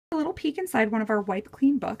little peek inside one of our Wipe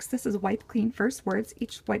Clean books. This is Wipe Clean First Words.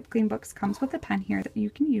 Each Wipe Clean book comes with a pen here that you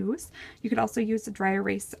can use. You could also use a dry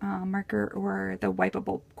erase marker or the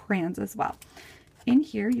wipeable crayons as well. In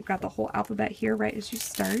here, you've got the whole alphabet here right as you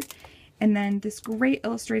start. And then this great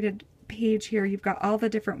illustrated page here, you've got all the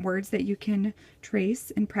different words that you can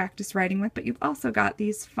trace and practice writing with, but you've also got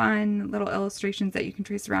these fun little illustrations that you can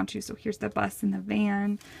trace around too. So here's the bus and the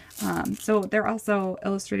van. So they're also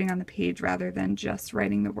illustrating on the page rather than just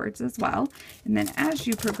writing the words as well. And then as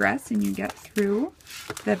you progress and you get through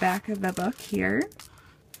the back of the book here,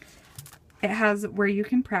 it has where you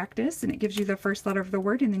can practice, and it gives you the first letter of the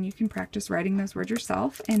word, and then you can practice writing those words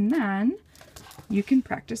yourself. And then you can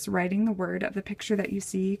practice writing the word of the picture that you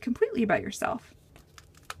see completely by yourself.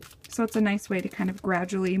 So it's a nice way to kind of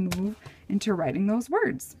gradually move into writing those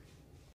words.